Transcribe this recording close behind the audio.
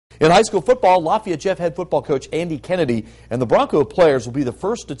In high school football, Lafayette Jeff head football coach Andy Kennedy and the Bronco players will be the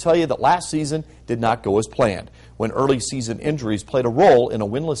first to tell you that last season did not go as planned, when early season injuries played a role in a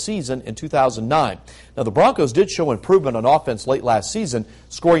winless season in 2009. Now, the Broncos did show improvement on offense late last season,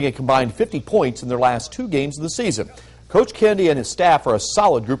 scoring a combined 50 points in their last 2 games of the season. Coach Kennedy and his staff are a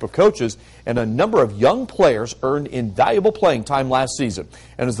solid group of coaches, and a number of young players earned invaluable playing time last season.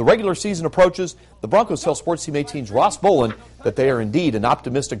 And as the regular season approaches, the Broncos tell Sports Team 18's Ross Bolin that they are indeed an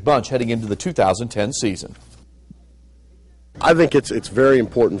optimistic bunch heading into the 2010 season. I think it's very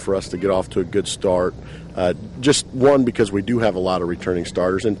important for us to get off to a good start. Just one, because we do have a lot of returning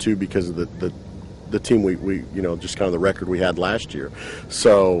starters, and two, because of the team we just kind of the record we had last year.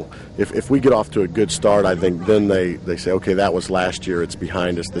 So if we get off to a good start, I think then they say, okay, that was last year, it's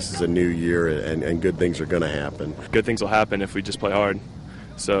behind us, this is a new year, and good things are going to happen. Good things will happen if we just play hard.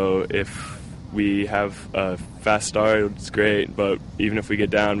 So if we have a fast start, it's great, but even if we get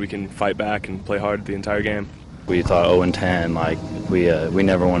down, we can fight back and play hard the entire game. We thought 0-10, like we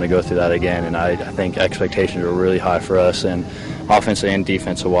never want to go through that again, and I think expectations are really high for us, and offensively and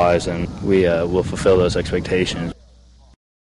defensive wise, and we will fulfill those expectations.